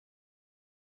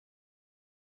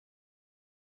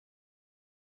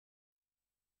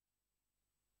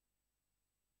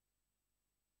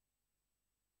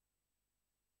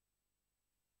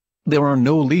There are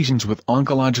no lesions with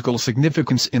oncological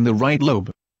significance in the right lobe.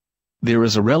 There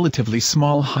is a relatively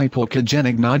small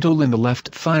hypoechogenic nodule in the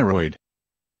left thyroid.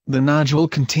 The nodule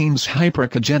contains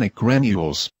hyperechogenic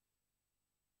granules.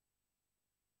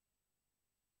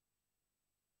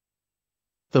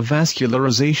 The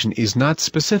vascularization is not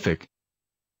specific.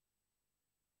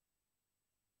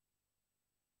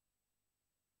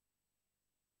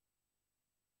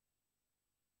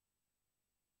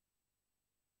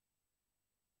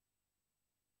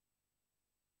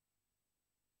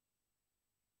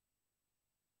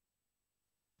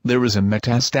 There is a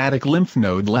metastatic lymph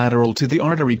node lateral to the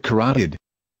artery carotid.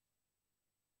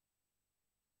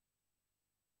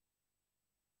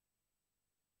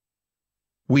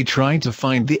 We tried to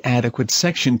find the adequate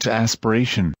section to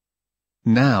aspiration.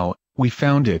 Now, we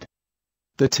found it.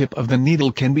 The tip of the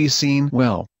needle can be seen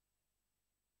well.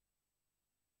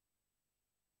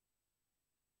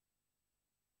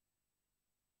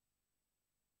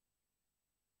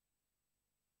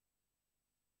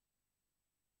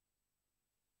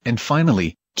 And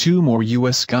finally, two more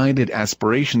US-guided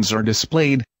aspirations are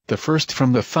displayed, the first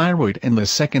from the thyroid and the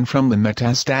second from the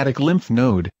metastatic lymph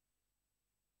node.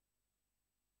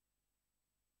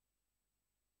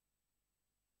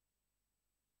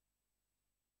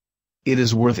 It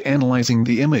is worth analyzing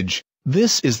the image.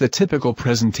 This is the typical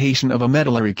presentation of a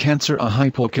medullary cancer. A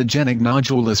hypoechogenic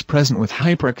nodule is present with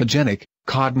hyperechogenic,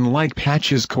 cotton-like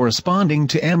patches corresponding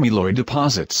to amyloid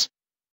deposits.